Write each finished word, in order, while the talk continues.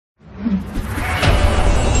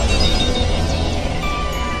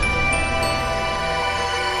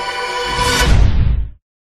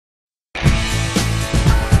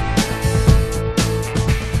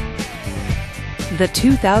The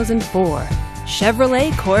 2004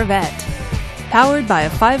 Chevrolet Corvette. Powered by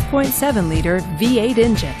a 5.7-liter V8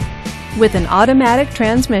 engine with an automatic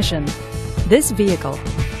transmission. This vehicle,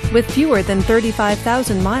 with fewer than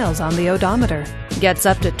 35,000 miles on the odometer, gets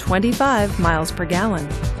up to 25 miles per gallon.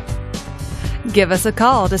 Give us a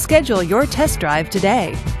call to schedule your test drive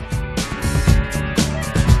today.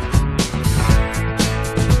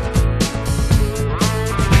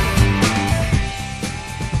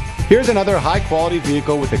 Here's another high-quality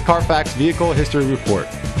vehicle with a Carfax Vehicle History Report.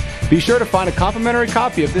 Be sure to find a complimentary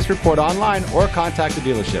copy of this report online or contact the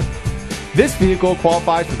dealership. This vehicle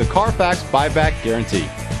qualifies for the Carfax Buyback Guarantee.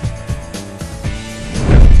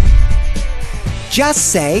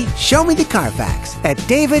 Just say, "Show me the Carfax" at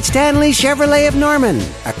David Stanley Chevrolet of Norman,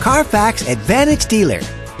 a Carfax Advantage dealer.